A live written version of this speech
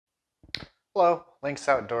Hello, Links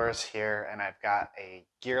Outdoors here, and I've got a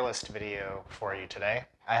gear list video for you today.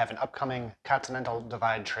 I have an upcoming Continental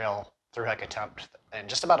Divide Trail thru-hike attempt in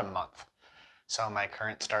just about a month. So my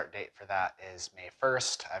current start date for that is May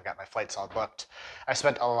 1st. I've got my flights all booked. I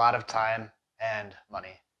spent a lot of time and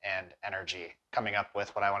money and energy coming up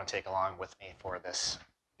with what I want to take along with me for this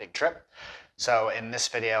big trip. So in this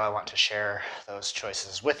video, I want to share those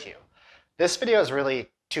choices with you. This video is really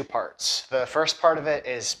two parts. The first part of it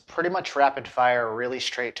is pretty much rapid fire, really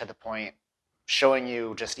straight to the point, showing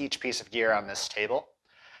you just each piece of gear on this table.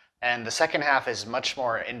 And the second half is much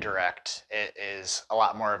more indirect. It is a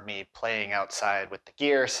lot more of me playing outside with the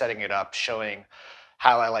gear, setting it up, showing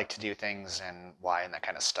how I like to do things and why and that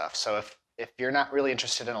kind of stuff. So if you're not really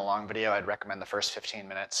interested in a long video, I'd recommend the first 15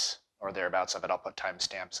 minutes or thereabouts of it. I'll put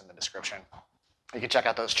timestamps in the description. You can check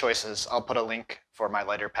out those choices. I'll put a link for my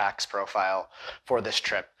lighter packs profile for this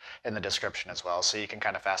trip in the description as well, so you can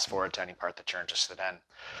kind of fast forward to any part that you're interested in.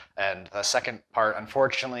 And the second part,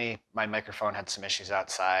 unfortunately, my microphone had some issues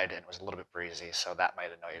outside and it was a little bit breezy, so that might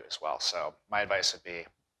annoy you as well. So my advice would be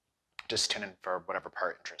just tune in for whatever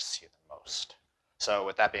part interests you the most. So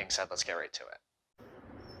with that being said, let's get right to it.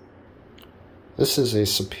 This is a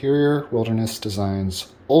Superior Wilderness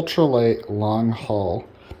Designs ultralight long haul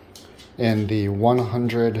in the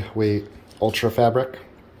 100 weight Ultra fabric.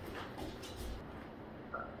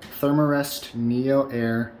 Thermarest Neo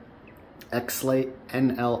Air X-Lite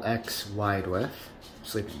NLX wide width,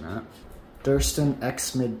 sleeping mat. Durston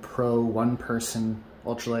X Mid Pro one person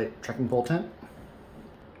ultralight trekking pole tent.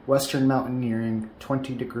 Western Mountaineering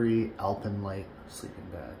 20 degree Alpine Light sleeping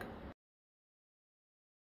bag.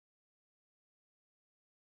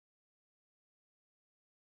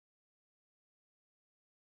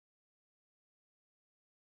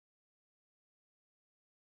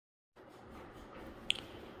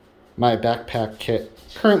 My backpack kit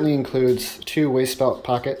currently includes 2 waist belt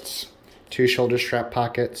pockets, 2 shoulder strap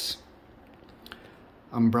pockets,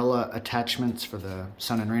 umbrella attachments for the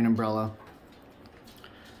sun and rain umbrella.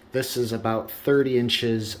 This is about 30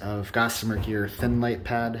 inches of Gossamer Gear thin light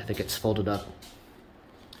pad that gets folded up.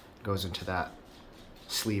 Goes into that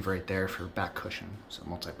sleeve right there for back cushion. So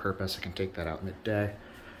multi-purpose, I can take that out midday.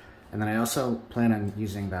 And then I also plan on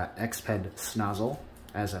using that X-Ped snozzle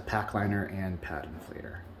as a pack liner and pad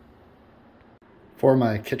inflator. For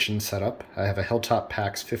my kitchen setup, I have a Hilltop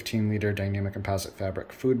Packs 15-liter dynamic composite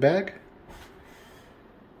fabric food bag,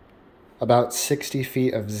 about 60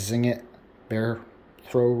 feet of Zingit bear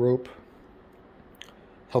throw rope,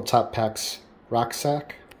 Hilltop Packs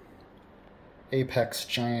rucksack, Apex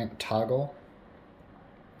Giant toggle,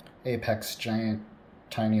 Apex Giant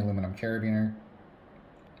tiny aluminum carabiner,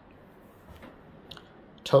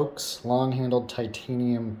 Toke's long-handled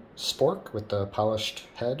titanium spork with the polished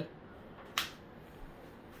head,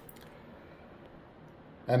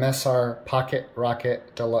 MSR Pocket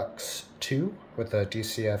Rocket Deluxe 2 with a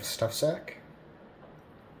DCF stuff sack.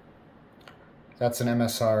 That's an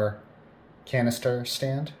MSR canister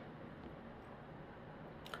stand.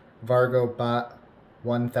 Vargo Bot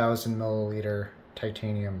 1000 milliliter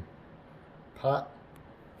titanium pot.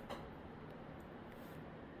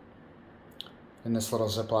 In this little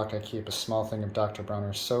Ziploc I keep a small thing of Dr.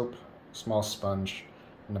 Bronner's soap, small sponge,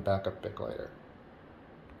 and a backup Bic lighter.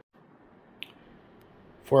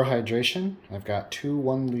 For hydration, I've got 2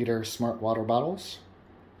 1-liter smart water bottles,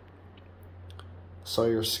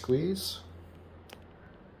 Sawyer squeeze,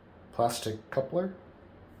 plastic coupler,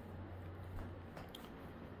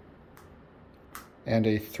 and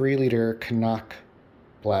a 3-liter Canuck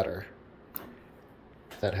bladder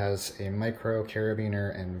that has a micro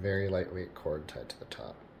carabiner and very lightweight cord tied to the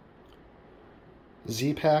top.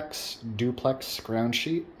 Z-Packs duplex ground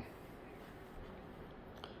sheet,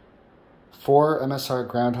 4 MSR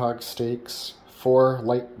groundhog stakes, 4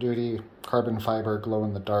 light-duty carbon fiber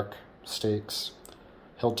glow-in-the-dark stakes,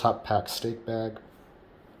 Hilltop Pack stake bag,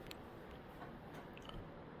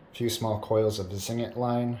 a few small coils of Zingit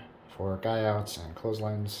line for guy outs and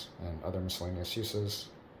clotheslines and other miscellaneous uses.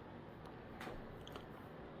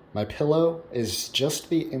 My pillow is just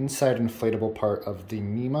the inside inflatable part of the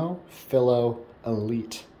Nemo Philo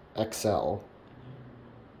Elite XL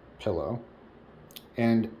pillow.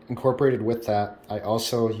 And incorporated with that, I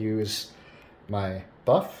also use my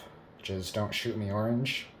buff, which is Don't Shoot Me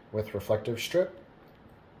Orange with reflective strip,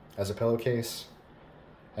 as a pillowcase.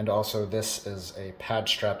 And also this is a pad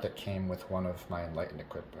strap that came with one of my Enlightened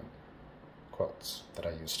Equipment quilts that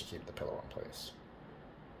I use to keep the pillow in place.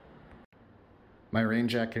 My rain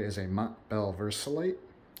jacket is a Montbell Versalite.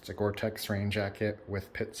 It's a Gore-Tex rain jacket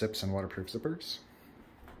with pit zips and waterproof zippers.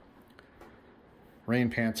 Rain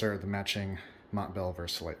pants are the matching Montbell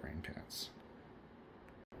Versalite rain pants.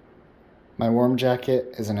 My warm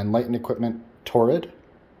jacket is an Enlightened Equipment Torrid.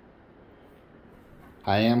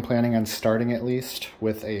 I am planning on starting at least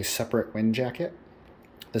with a separate wind jacket.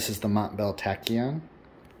 This is the Montbell Tachyon.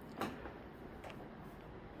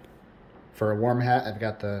 For a warm hat, I've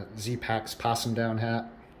got the Z-Packs Possum Down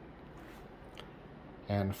hat.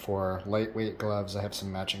 And for lightweight gloves, I have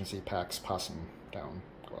some matching Z-Packs Possum Down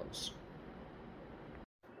gloves.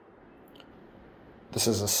 This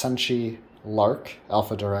is a Senshi Lark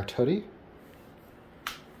Alpha Direct hoodie.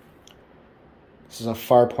 This is a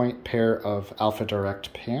Farpoint pair of Alpha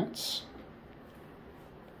Direct pants.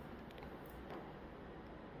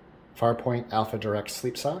 Farpoint Alpha Direct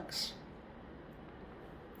sleep socks.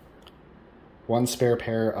 One spare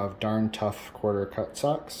pair of Darn Tough quarter cut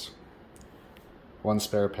socks. One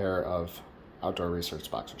spare pair of Outdoor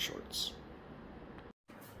Research boxer shorts.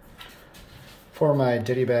 For my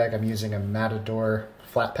ditty bag, I'm using a Matador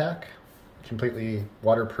flat pack, completely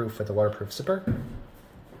waterproof with a waterproof zipper.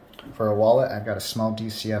 For a wallet, I've got a small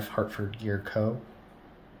DCF Hartford Gear Co.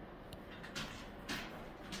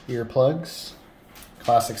 Earplugs,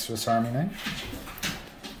 classic Swiss Army knife,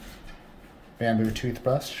 bamboo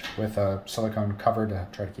toothbrush with a silicone cover to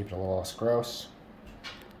try to keep it a little less gross.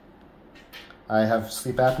 I have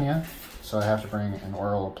sleep apnea, so I have to bring an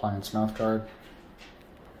oral appliance mouthguard.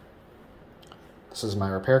 This is my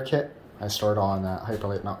repair kit. I store it all in that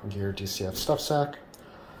Hyperlite Mountain Gear DCF stuff sack.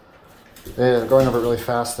 Going over it really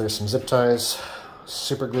fast, there's some zip ties,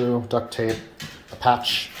 super glue, duct tape, a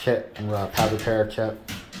patch kit and a pad repair kit,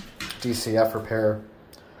 DCF repair,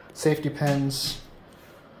 safety pins,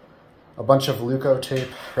 a bunch of Luco tape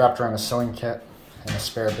wrapped around a sewing kit, and a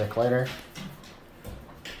spare Bic lighter.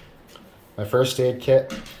 My first aid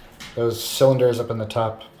kit, those cylinders up in the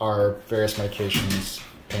top are various medications,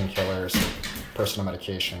 painkillers, personal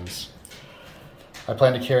medications. I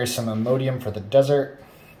plan to carry some Imodium for the desert,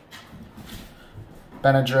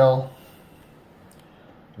 Benadryl,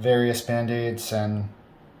 various Band-Aids and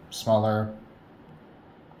smaller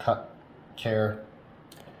cut care,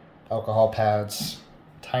 alcohol pads,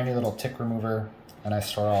 tiny little tick remover, and I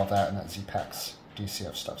store all of that in that Z-Packs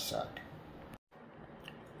DCF stuff sack.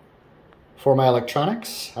 For my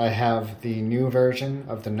electronics, I have the new version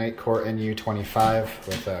of the Nightcore NU25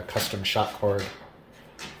 with a custom shock cord,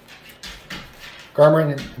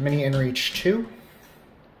 Garmin Mini InReach 2,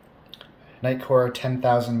 Nightcore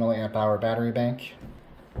 10,000 milliamp hour battery bank.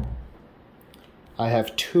 I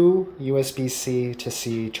have two USB-C to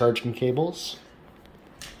C charging cables,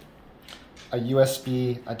 a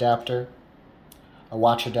USB adapter, a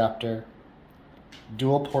watch adapter,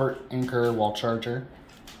 dual port Anchor wall charger.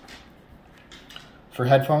 For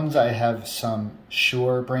headphones, I have some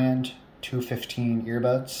Shure brand 215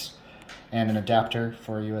 earbuds and an adapter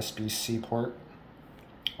for a USB-C port.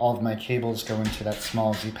 All of my cables go into that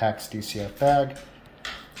small Z-Packs DCF bag,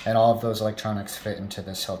 and all of those electronics fit into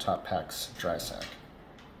this Hilltop Packs dry sack.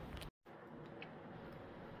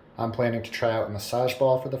 I'm planning to try out a massage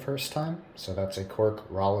ball for the first time, so that's a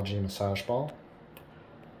Cork Rology massage ball.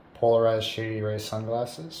 Polarized shady ray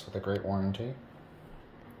sunglasses with a great warranty.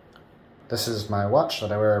 This is my watch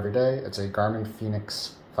that I wear every day. It's a Garmin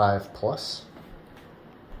Fenix 5 Plus.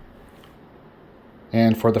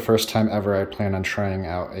 And for the first time ever, I plan on trying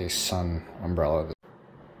out a sun umbrella.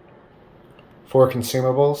 For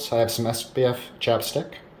consumables, I have some SPF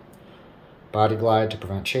chapstick, Body Glide to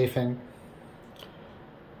prevent chafing,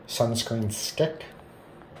 sunscreen stick.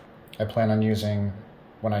 I plan on using,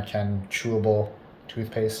 when I can, chewable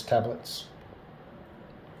toothpaste tablets,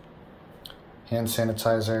 hand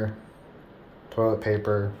sanitizer, toilet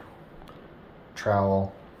paper,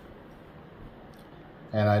 trowel,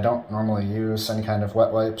 and I don't normally use any kind of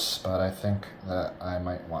wet wipes, but I think that I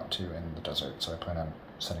might want to in the desert, so I plan on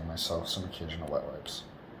sending myself some occasional wet wipes.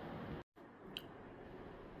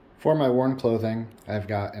 For my worn clothing, I've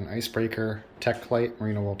got an Icebreaker Tech Light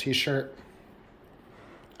merino wool t-shirt,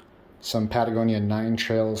 some Patagonia 9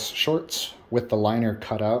 Trails shorts with the liner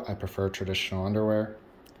cut out. I prefer traditional underwear,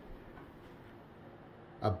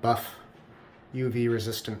 a buff UV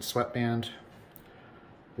resistant sweatband,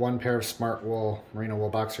 one pair of Smart Wool merino wool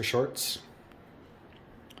boxer shorts.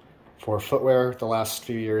 For footwear, the last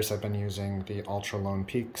few years I've been using the Ultra Lone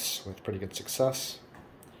Peaks with pretty good success.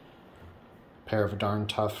 A pair of Darn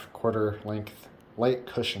Tough quarter length light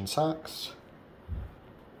cushion socks.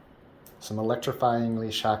 Some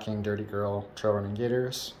electrifyingly shocking Dirty Girl trail running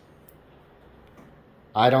gaiters.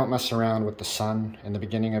 I don't mess around with the sun. In the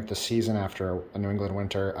beginning of the season after a New England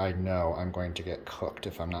winter, I know I'm going to get cooked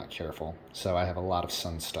if I'm not careful. So I have a lot of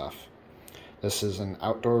sun stuff. This is an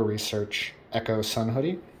Outdoor Research Echo Sun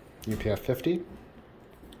Hoodie, UPF 50.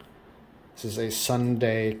 This is a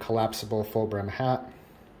Sunday collapsible full brim hat.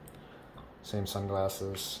 Same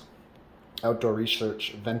sunglasses. Outdoor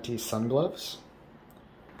Research Venti sun gloves.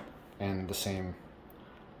 And the same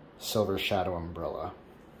silver shadow umbrella,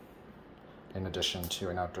 in addition to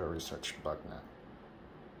an Outdoor Research bug net.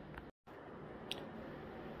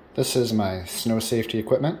 This is my snow safety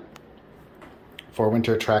equipment. For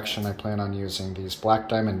winter traction, I plan on using these Black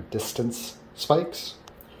Diamond distance spikes.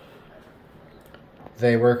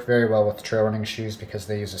 They work very well with trail running shoes because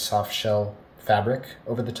they use a soft shell fabric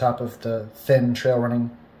over the top of the thin trail running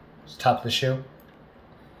top of the shoe,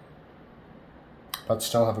 but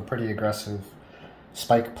still have a pretty aggressive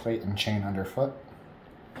spike plate and chain underfoot.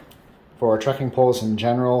 For trekking poles in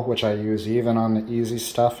general, which I use even on the easy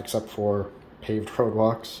stuff except for paved road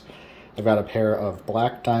walks, I've got a pair of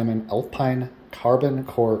Black Diamond Alpine Carbon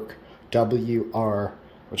Cork WR,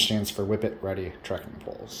 which stands for Whip It Ready trekking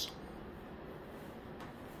poles.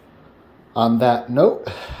 On that note,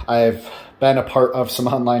 I've been a part of some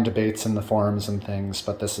online debates in the forums and things,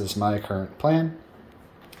 but this is my current plan.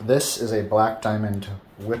 This is a Black Diamond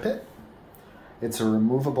Whip It. It's a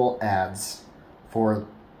removable adze for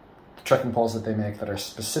trekking poles that they make that are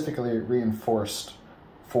specifically reinforced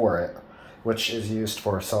for it, which is used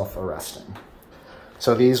for self-arresting.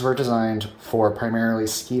 So these were designed for primarily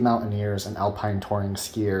ski mountaineers and alpine touring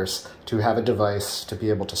skiers to have a device to be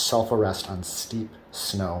able to self-arrest on steep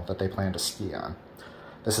snow that they plan to ski on.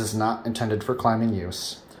 This is not intended for climbing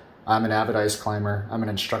use. I'm an avid ice climber. I'm an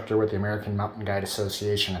instructor with the American Mountain Guide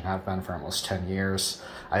Association and have been for almost 10 years.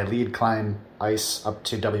 I lead climb ice up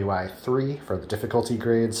to WI3 for the difficulty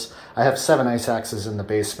grades. I have 7 ice axes in the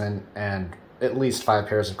basement and at least 5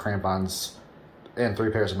 pairs of crampons and 3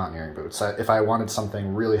 pairs of mountaineering boots. If I wanted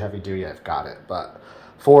something really heavy duty, I've got it. But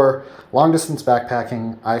for long distance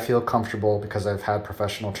backpacking, I feel comfortable because I've had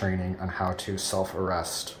professional training on how to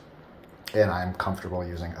self-arrest, and I'm comfortable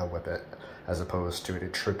using a Whip It as opposed to a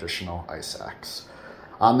traditional ice axe.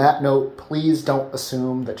 On that note, please don't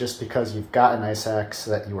assume that just because you've got an ice axe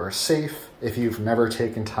that you are safe. If you've never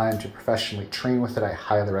taken time to professionally train with it, I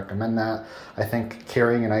highly recommend that. I think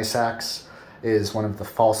carrying an ice axe is one of the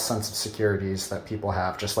false sense of securities that people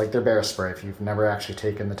have, just like their bear spray. If you've never actually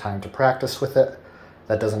taken the time to practice with it,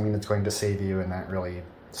 that doesn't mean it's going to save you in that really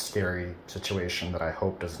scary situation that I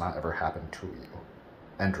hope does not ever happen to you.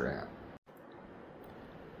 End rant.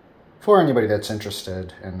 For anybody that's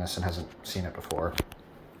interested in this and hasn't seen it before,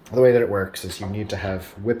 the way that it works is you need to have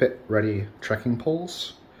Whip It Ready trekking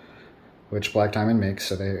poles, which Black Diamond makes.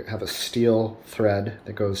 So they have a steel thread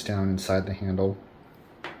that goes down inside the handle,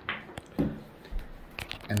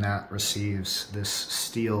 and that receives this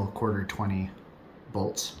steel 1/4-20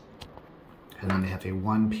 bolts. And then they have a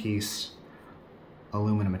one-piece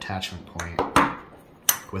aluminum attachment point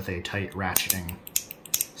with a tight ratcheting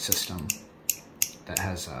system that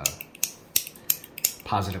has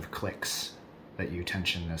positive clicks that you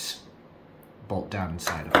tension this bolt down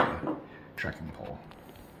inside of the trekking pole.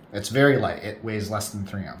 It's very light. It weighs less than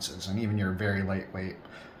 3 ounces, and even your very lightweight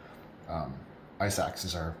ice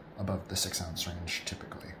axes are above the 6-ounce range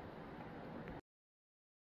typically.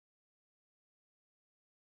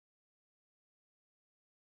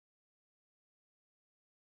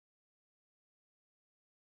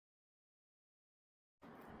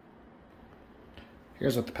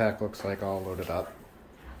 Here's what the pack looks like all loaded up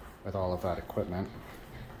with all of that equipment,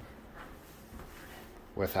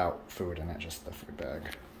 without food in it, just the food bag.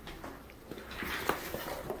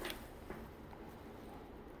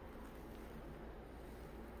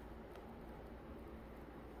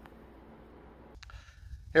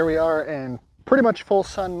 Here we are in pretty much full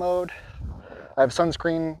sun mode. I have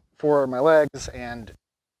sunscreen for my legs and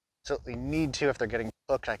absolutely need to if they're getting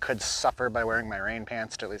cooked. I could suffer by wearing my rain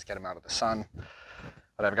pants to at least get them out of the sun.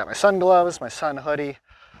 But I've got my sun gloves, my sun hoodie,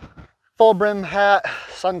 full brim hat,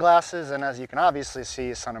 sunglasses, and as you can obviously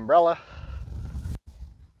see, sun umbrella.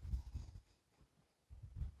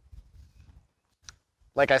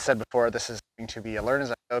 Like I said before, this is going to be a learn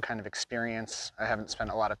as I go kind of experience. I haven't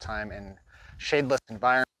spent a lot of time in shadeless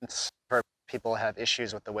environments. Where people have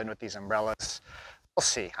issues with the wind with these umbrellas. We'll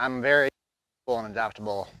see. I'm very cool and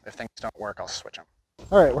adaptable. If things don't work, I'll switch them.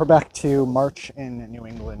 All right, we're back to March in New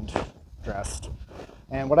England dressed.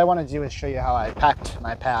 And what I want to do is show you how I packed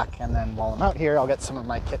my pack, and then while I'm out here, I'll get some of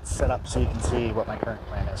my kits set up so you can see what my current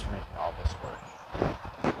plan is for making all this work.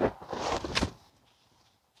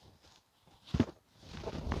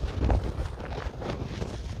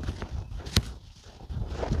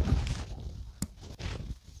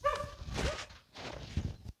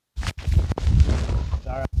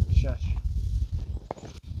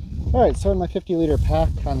 All right, so in my 50-liter pack,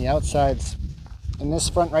 on the outsides, In this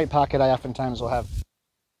front right pocket, I oftentimes will have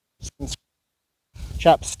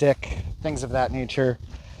chapstick, things of that nature.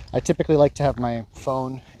 I typically like to have my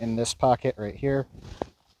phone in this pocket right here.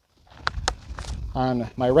 On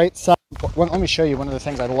my right side, let me show you one of the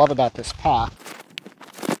things I love about this pack.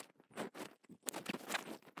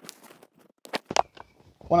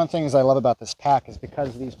 One of the things I love about this pack is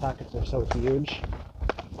because these pockets are so huge,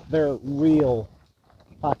 they're real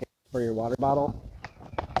pockets for your water bottle.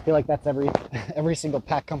 I feel like that's every single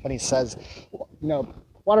pack company says, you know,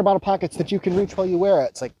 water bottle pockets that you can reach while you wear it.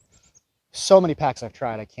 It's like so many packs I've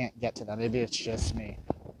tried, I can't get to them. Maybe it's just me.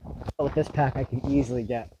 But with this pack, I can easily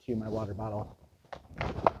get to my water bottle.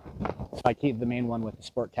 So I keep the main one with the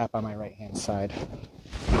sport cap on my right-hand side.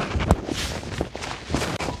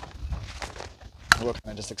 We're going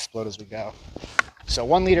to just explode as we go. So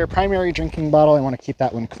 1 liter primary drinking bottle, I want to keep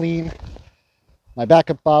that one clean. My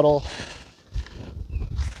backup bottle.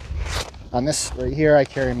 On this right here, I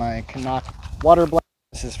carry my Canuck water blender.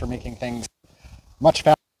 This is for making things much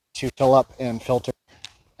faster to fill up and filter.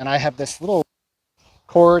 And I have this little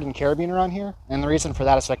cord and carabiner on here. And the reason for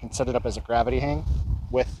that is so I can set it up as a gravity hang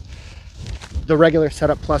with the regular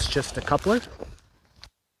setup plus just a coupler.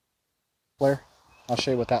 I'll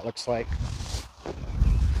show you what that looks like.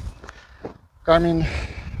 Garmin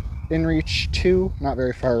InReach 2, not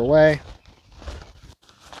very far away.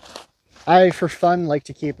 I, for fun, like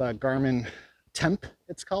to keep a Garmin Temp,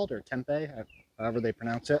 it's called, or Tempe, however they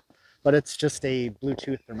pronounce it. But it's just a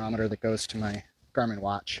Bluetooth thermometer that goes to my Garmin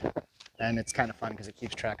watch. And it's kind of fun because it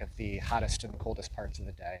keeps track of the hottest and coldest parts of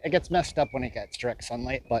the day. It gets messed up when it gets direct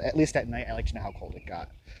sunlight, but at least at night I like to know how cold it got.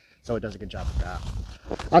 So it does a good job of that.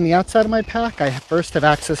 On the outside of my pack, I first have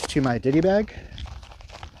access to my Diddy bag.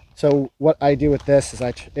 So what I do with this is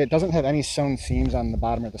it doesn't have any sewn seams on the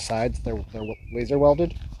bottom or the sides. They're laser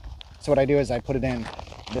welded. So what I do is I put it in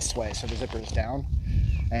this way so the zipper is down.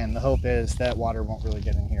 And the hope is that water won't really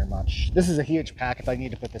get in here much. This is a huge pack. If I need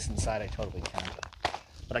to put this inside, I totally can.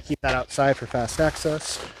 But I keep that outside for fast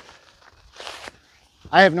access.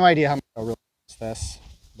 I have no idea how much I'll really use this,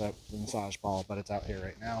 the massage ball, but it's out here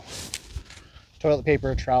right now. Toilet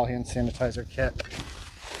paper, trowel, hand sanitizer kit,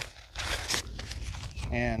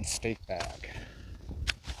 and steak bag.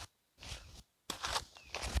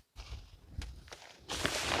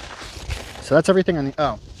 So that's everything on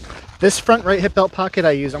the, this front right hip belt pocket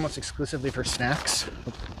I use almost exclusively for snacks.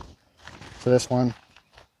 So this one,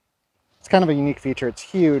 it's kind of a unique feature. It's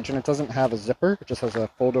huge and it doesn't have a zipper. It just has a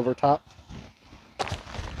fold over top.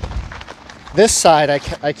 This side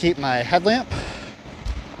I keep my headlamp.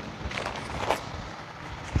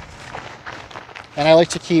 And I like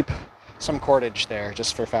to keep some cordage there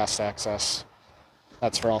just for fast access.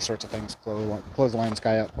 That's for all sorts of things. Clothesline,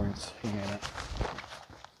 sky out points, you name it.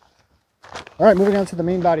 All right, moving on to the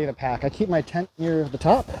main body of the pack. I keep my tent near the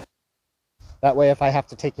top. That way if I have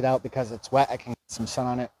to take it out because it's wet, I can get some sun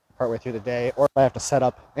on it partway through the day. Or if I have to set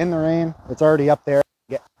up in the rain, it's already up there.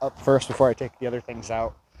 Get up first before I take the other things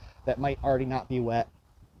out that might already not be wet,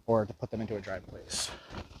 or to put them into a dry place.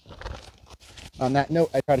 On that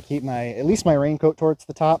note, I try to keep at least my raincoat towards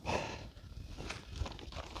the top.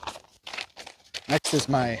 Next is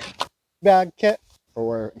my bag kit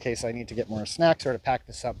for in case I need to get more snacks or to pack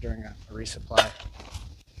this up during a resupply.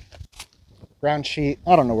 Ground sheet,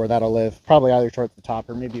 I don't know where that'll live. Probably either towards the top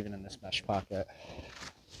or maybe even in this mesh pocket.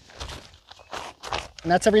 And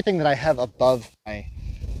that's everything that I have above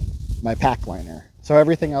my pack liner. So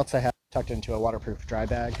everything else I have tucked into a waterproof dry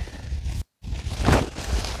bag.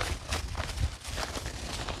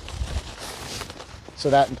 So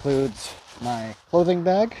that includes my clothing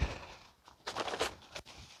bag,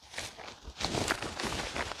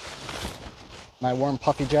 my warm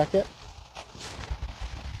puffy jacket,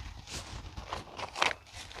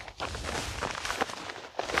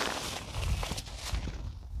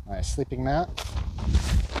 my sleeping mat,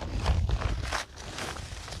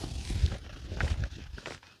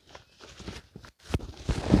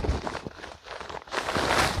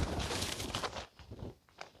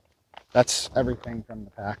 that's everything from the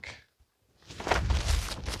pack.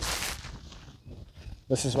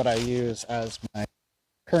 This is what I use as my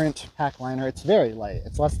current pack liner. It's very light.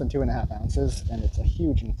 It's less than 2.5 ounces, and it's a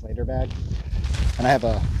huge inflator bag. And I have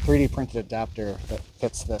a 3D printed adapter that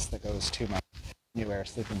fits this that goes to my New Air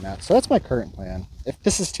sleeping mat. So that's my current plan. If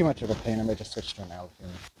this is too much of a pain, I might just switch to an alligator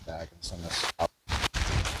bag and send this out.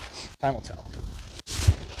 Time will tell.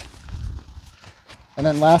 And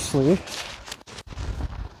then lastly,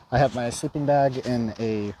 I have my sleeping bag in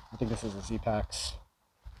I think this is a Z-Packs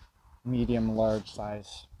medium large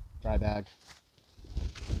size dry bag.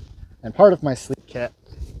 And part of my sleep kit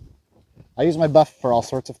I use my buff for all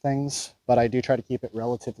sorts of things, but I do try to keep it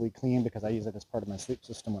relatively clean because I use it as part of my sleep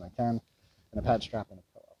system when I can, and a pad strap and a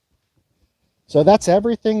pillow. So that's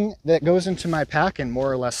everything that goes into my pack and more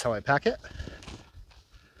or less how I pack it.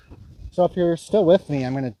 So if you're still with me,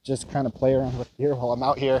 I'm going to just kind of play around with gear while I'm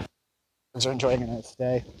out here. Kids are enjoying a nice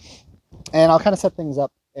day. And I'll kind of set things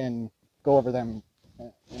up and go over them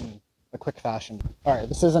in a quick fashion. All right,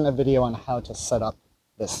 this isn't a video on how to set up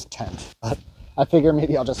this tent, but I figure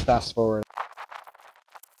maybe I'll just fast forward.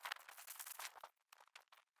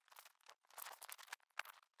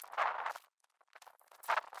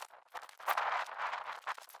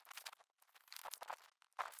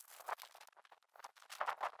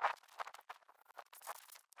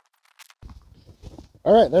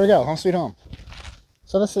 All right, there we go, home sweet home.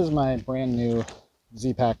 So this is my brand new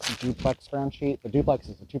Z-Packs duplex ground sheet. The duplex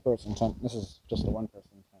is a two-person tent. This is just a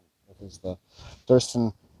one-person tent. This is the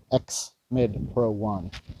Thurston X Mid Pro 1.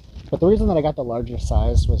 But the reason that I got the larger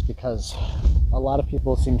size was because a lot of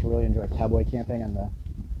people seem to really enjoy cowboy camping on the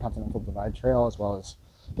Continental Divide Trail as well as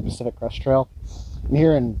the Pacific Crest Trail. And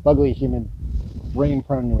here in buggy, humid,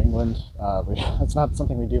 rain-prone New England, it's not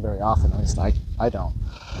something we do very often, at least I don't.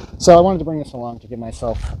 So I wanted to bring this along to give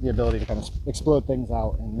myself the ability to kind of explode things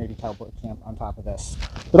out and maybe cowboy camp on top of this,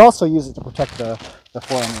 but also use it to protect the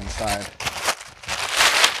floor on the inside.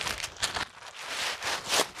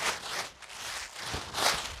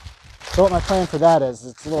 So what my plan for that is,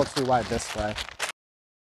 it's a little too wide this way.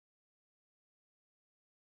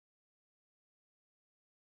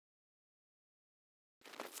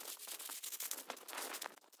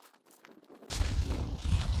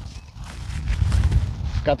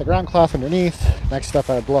 Got the ground cloth underneath. Next up,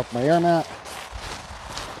 I blow up my air mat.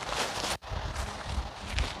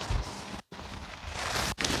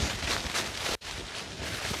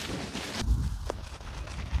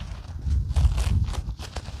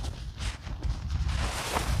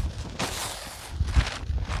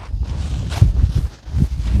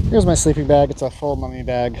 Here's my sleeping bag. It's a full mummy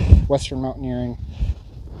bag, Western Mountaineering,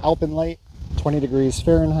 Alpenlight, 20 degrees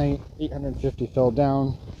Fahrenheit, 850 filled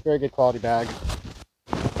down. Very good quality bag.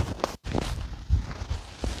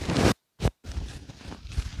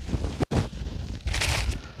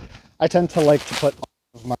 I tend to like to put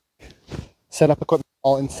all of my setup equipment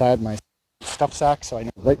all inside my stuff sack so I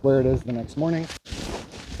know right where it is the next morning.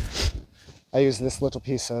 I use this little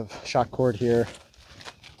piece of shock cord here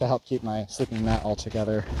to help keep my sleeping mat all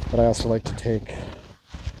together, but I also like to take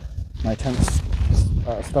my tent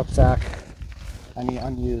stuff sack, any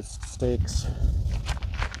unused stakes,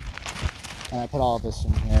 and I put all of this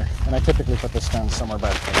in here. And I typically put this down somewhere by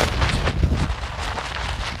the table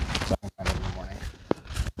so I can find it in the morning.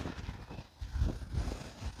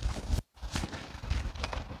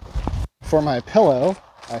 For my pillow,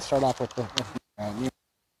 I start off with the new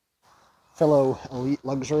Pillow Elite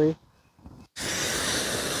Luxury.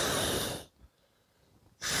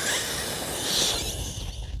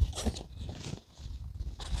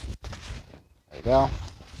 There you go.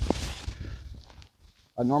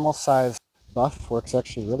 A normal size buff works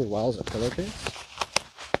actually really well as a pillowcase.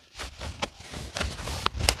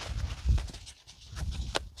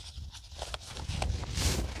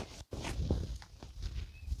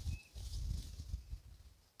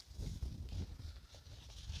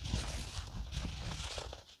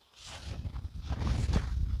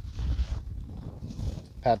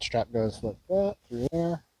 Pad strap goes like that through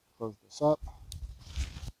there. Close this up.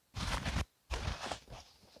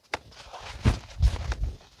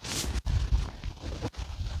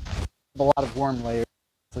 A lot of warm layers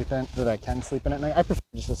that I can sleep in at night. I prefer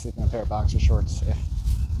just to sleep in a pair of boxer shorts if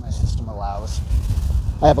my system allows.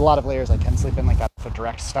 I have a lot of layers I can sleep in, like the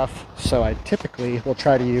direct stuff, so I typically will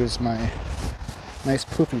try to use my nice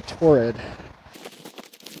poofy Torrid.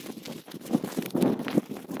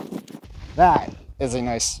 That is a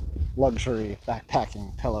nice luxury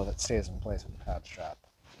backpacking pillow that stays in place with the pad strap.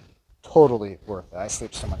 Totally worth it. I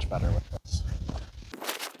sleep so much better with this.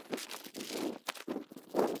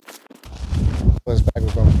 This bag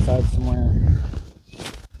will go inside somewhere.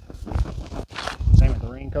 Same with the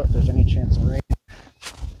raincoat if there's any chance of rain.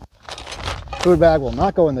 Food bag will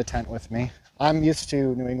not go in the tent with me. I'm used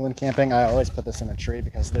to New England camping. I always put this in a tree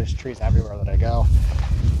because there's trees everywhere that I go.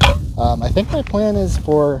 I think my plan is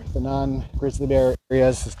for the non-grizzly bear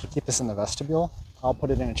areas is to keep this in the vestibule. I'll put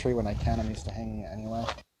it in a tree when I can. I'm used to hanging it anyway.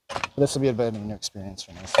 But this will be a bit of a new experience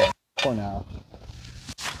for me. So for now,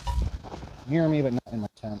 near me but not in my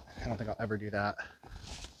tent. I don't think I'll ever do that.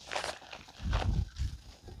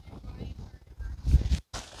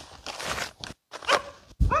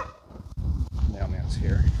 Mailman's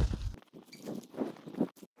here.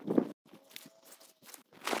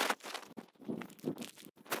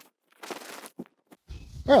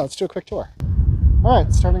 All right, let's do a quick tour. All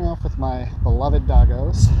right, starting off with my beloved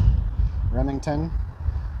doggos, Remington,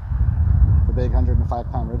 the big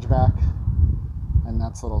 105-pound Ridgeback, and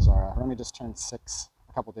that's little Zara. Remy just turned 6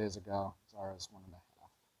 a couple days ago. Zara's 1.5.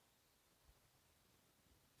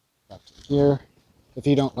 Back to the gear. If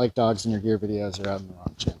you don't like dogs in your gear videos, you're out in the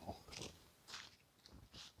wrong channel.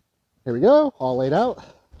 Here we go, all laid out.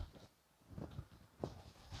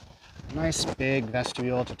 Nice big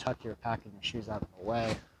vestibule to tuck your pack and your shoes out of the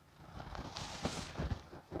way.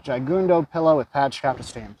 Gigundo pillow with pad strap to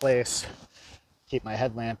stay in place. Keep my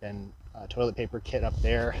headlamp and toilet paper kit up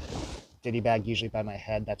there. Ditty bag usually by my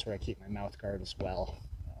head. That's where I keep my mouth guard as well.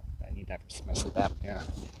 I need that for my sleep apnea.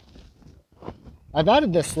 I've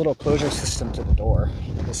added this little closure system to the door.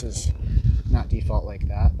 This is not default like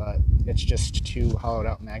that, but it's just 2 hollowed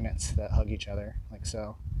out magnets that hug each other like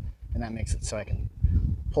so. And that makes it so I can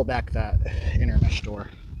pull back that inner mesh door.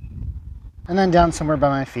 And then down somewhere by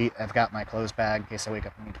my feet, I've got my clothes bag in case I wake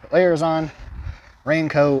up and need to put layers on,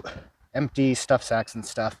 raincoat, empty stuff sacks and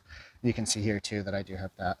stuff. You can see here too that I do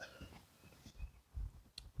have that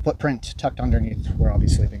footprint tucked underneath where I'll be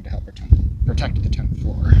sleeping to help protect the 10th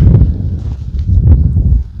floor.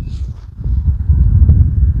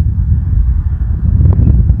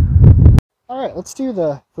 All right, let's do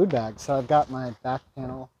the food bag. So I've got my back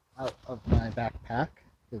panel out of my backpack.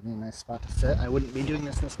 Gives me a nice spot to sit. I wouldn't be doing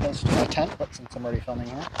this close to my tent, but since I'm already filming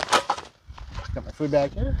here, got my food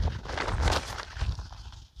bag here.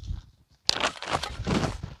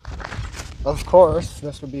 Of course,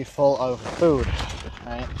 this would be full of food,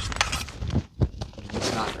 right?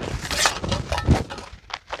 It's not.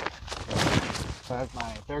 So I have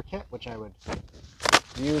my bear kit, which I would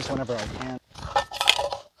use whenever I can.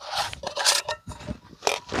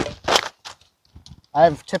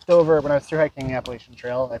 I've tipped over, when I was through hiking the Appalachian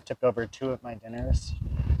Trail, I've tipped over 2 of my dinners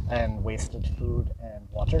and wasted food and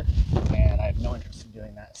water, and I have no interest in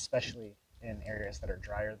doing that, especially in areas that are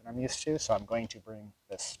drier than I'm used to, so I'm going to bring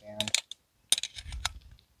this stand.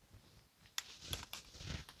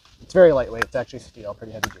 It's very lightweight, it's actually steel,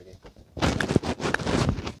 pretty heavy duty.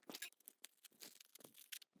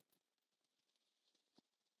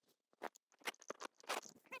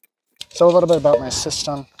 So a little bit about my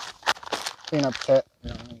system. Cleanup kit, we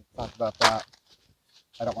don't need to talk about that.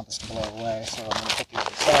 I don't want this to blow away, so I'm going to put these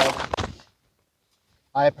aside.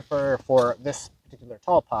 I prefer, for this particular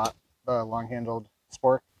tall pot, the long-handled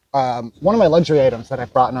sport. One of my luxury items that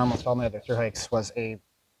I've brought in almost all my other thru hikes was a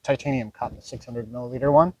titanium cup, the 600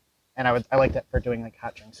 milliliter one, and I like that for doing like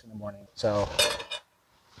hot drinks in the morning. So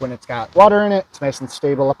when it's got water in it, it's nice and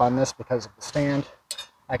stable up on this because of the stand.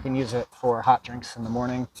 I can use it for hot drinks in the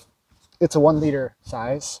morning. It's a 1 liter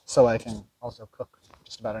size, so I can also cook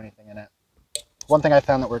just about anything in it. One thing I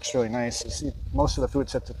found that works really nice is most of the food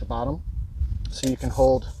sits at the bottom, so you can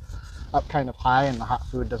hold up kind of high and the hot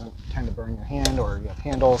food doesn't tend to burn your hand, or you have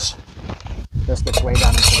handles. This gets way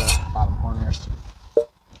down into the bottom corners.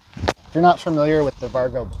 If you're not familiar with the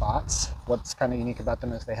Vargo bots, what's kind of unique about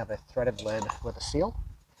them is they have a threaded lid with a seal.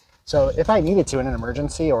 So if I needed to in an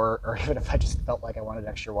emergency, or even if I just felt like I wanted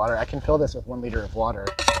extra water, I can fill this with 1 liter of water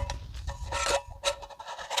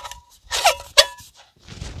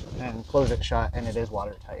and close it shut, and it is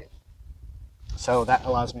watertight. So that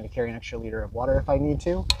allows me to carry an extra liter of water if I need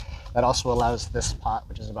to. That also allows this pot,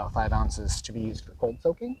 which is about 5 ounces, to be used for cold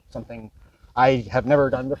soaking, something I have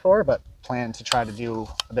never done before, but plan to try to do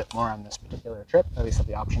a bit more on this particular trip, at least have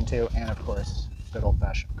the option to, and of course, good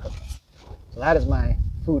old-fashioned cooking. So that is my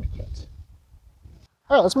food kit.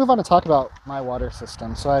 All right, let's move on to talk about my water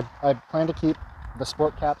system. So I plan to keep the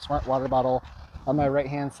Sport Cap Smart Water Bottle on my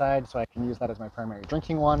right-hand side, so I can use that as my primary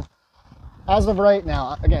drinking one. As of right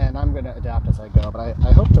now, again, I'm going to adapt as I go, but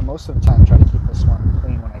I hope to most of the time try to keep this one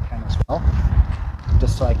clean when I can as well,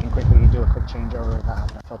 just so I can quickly do a quick changeover without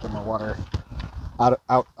having to filter more water out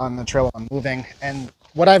on the trail while I'm moving. And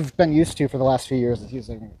what I've been used to for the last few years is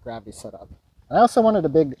using a gravity setup. I also wanted a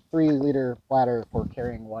big 3-liter bladder for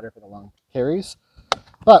carrying water for the long carries,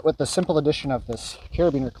 but with the simple addition of this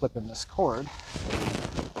carabiner clip in this cord,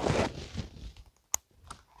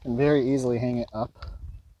 I can very easily hang it up,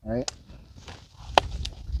 right?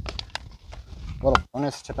 A little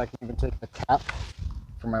bonus tip, I can even take the cap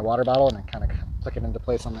from my water bottle and then kind of click it into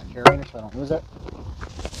place on that carabiner so I don't lose it.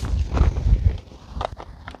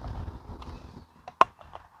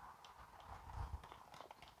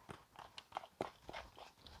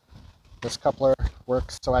 This coupler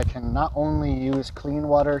works so I can not only use clean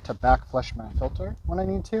water to back flush my filter when I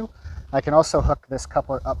need to, I can also hook this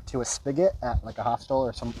coupler up to a spigot at like a hostel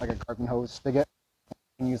or some like a garden hose spigot. I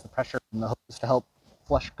can use the pressure from the hose to help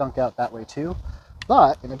flush gunk out that way too.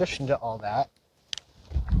 But in addition to all that,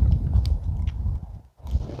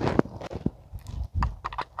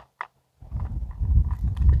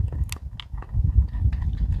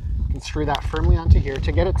 and screw that firmly onto here.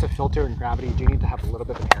 To get it to filter in gravity, you do need to have a little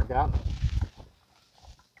bit of an air gap.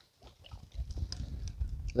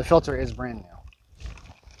 The filter is brand new.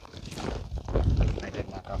 I did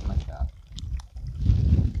knock off my cap.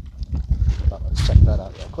 But let's check that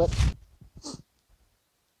out real quick.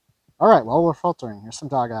 All right, while we're filtering, here's some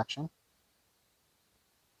dog action.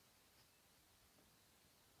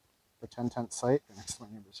 Pretend tent site next to my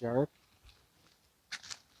neighbor's yard.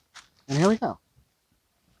 And here we go.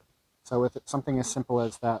 So with something as simple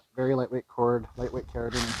as that, very lightweight cord, lightweight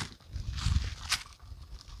carabiner,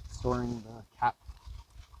 storing the cap.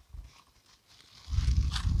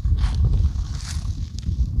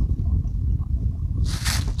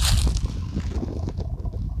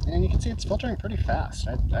 And you can see it's filtering pretty fast.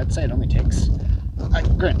 I'd say it only takes,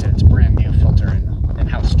 granted it's brand new filter and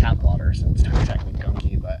in-house tap water, so it's not exactly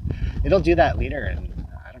gunky, but it'll do that liter in,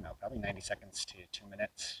 I don't know, probably 90 seconds to 2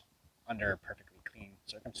 minutes under perfectly clean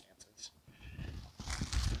circumstances.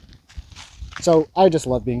 So I just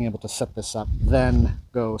love being able to set this up, then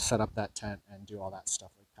go set up that tent and do all that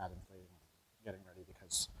stuff like pad inflating and getting ready,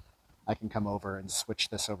 because I can come over and switch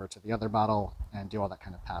this over to the other bottle and do all that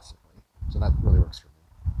kind of passively. So that really works for me.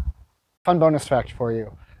 Fun bonus fact for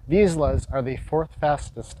you. Vizslas are the 4th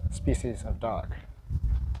fastest species of dog.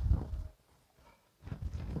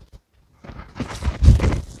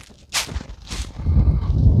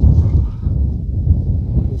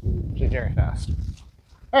 She's very fast.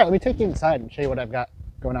 All right, let me take you inside and show you what I've got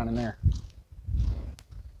going on in there.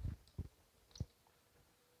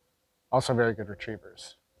 Also very good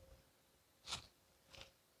retrievers.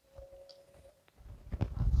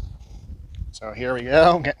 So here we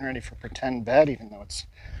go, getting ready for pretend bed, even though it's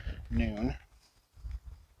noon.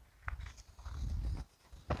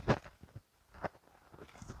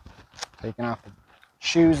 Taking off the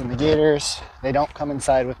shoes and the gaiters. They don't come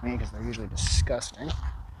inside with me because they're usually disgusting.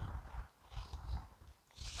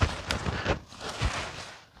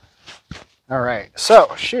 All right,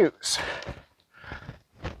 so shoes.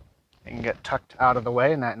 They can get tucked out of the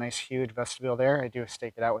way in that nice huge vestibule there. I do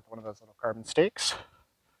stake it out with one of those little carbon stakes.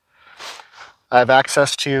 I have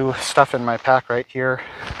access to stuff in my pack right here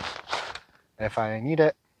if I need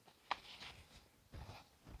it.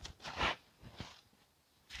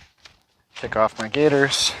 Take off my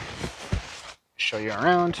gaiters, show you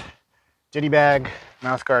around. Ditty bag,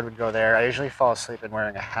 mouth guard would go there. I usually fall asleep in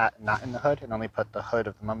wearing a hat not in the hood, and only put the hood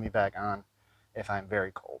of the mummy bag on if I'm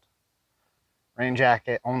very cold. Rain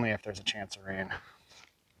jacket only if there's a chance of rain.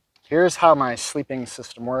 Here's how my sleeping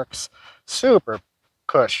system works. Super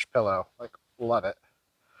cush pillow, like love it.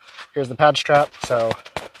 Here's the pad strap, so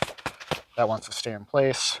that wants to stay in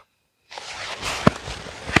place.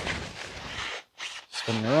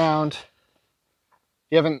 Spinning around.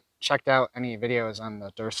 If you haven't checked out any videos on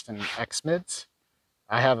the Durston X Mids,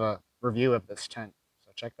 I have a review of this tent,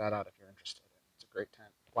 so check that out if you're interested. It's a great tent,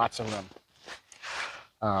 lots of room.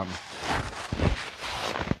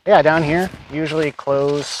 Yeah, down here, usually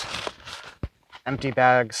clothes, empty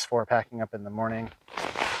bags for packing up in the morning.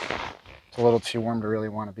 It's a little too warm to really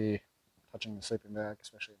want to be touching the sleeping bag,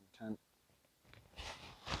 especially in the tent.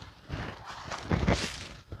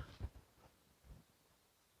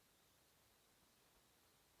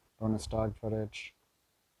 Bonus dog footage.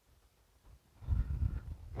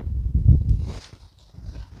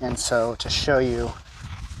 And so to show you,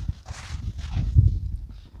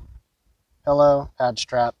 pillow, pad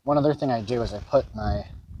strap. One other thing I do is I put my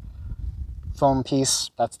foam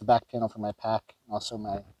piece, that's the back panel for my pack, also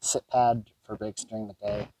my sit pad for breaks during the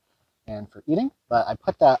day and for eating, but I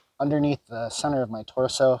put that underneath the center of my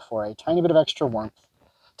torso for a tiny bit of extra warmth,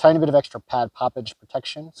 tiny bit of extra pad poppage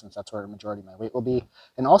protection, since that's where the majority of my weight will be,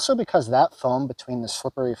 and also because that foam between the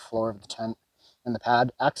slippery floor of the tent and the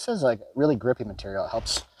pad acts as like really grippy material. It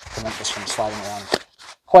helps prevent this from sliding around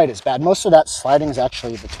quite as bad. Most of that sliding is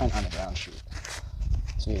actually the tent on the ground sheet,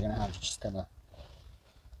 so you're gonna have to just kind of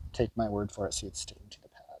take my word for it. See, it's sticking to the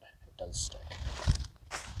pad. It does stick.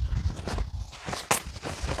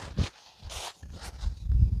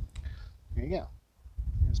 Here you go.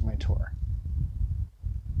 Here's my tour.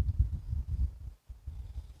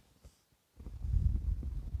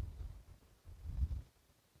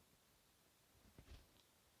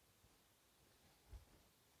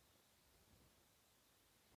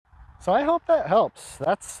 So I hope that helps.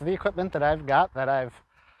 That's the equipment that I've got that I've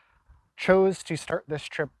chose to start this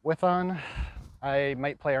trip with on. I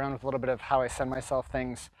might play around with a little bit of how I send myself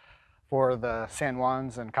things for the San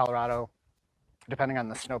Juans and Colorado, depending on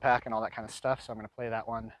the snowpack and all that kind of stuff. So I'm going to play that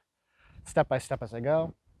one step by step as I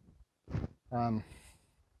go.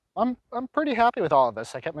 I'm pretty happy with all of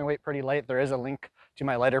this. I kept my weight pretty light. There is a link to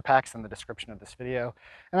my lighter packs in the description of this video.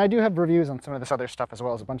 And I do have reviews on some of this other stuff as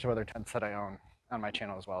well as a bunch of other tents that I own on my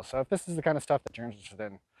channel as well. So if this is the kind of stuff that you're interested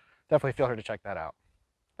in, definitely feel free to check that out.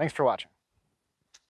 Thanks for watching.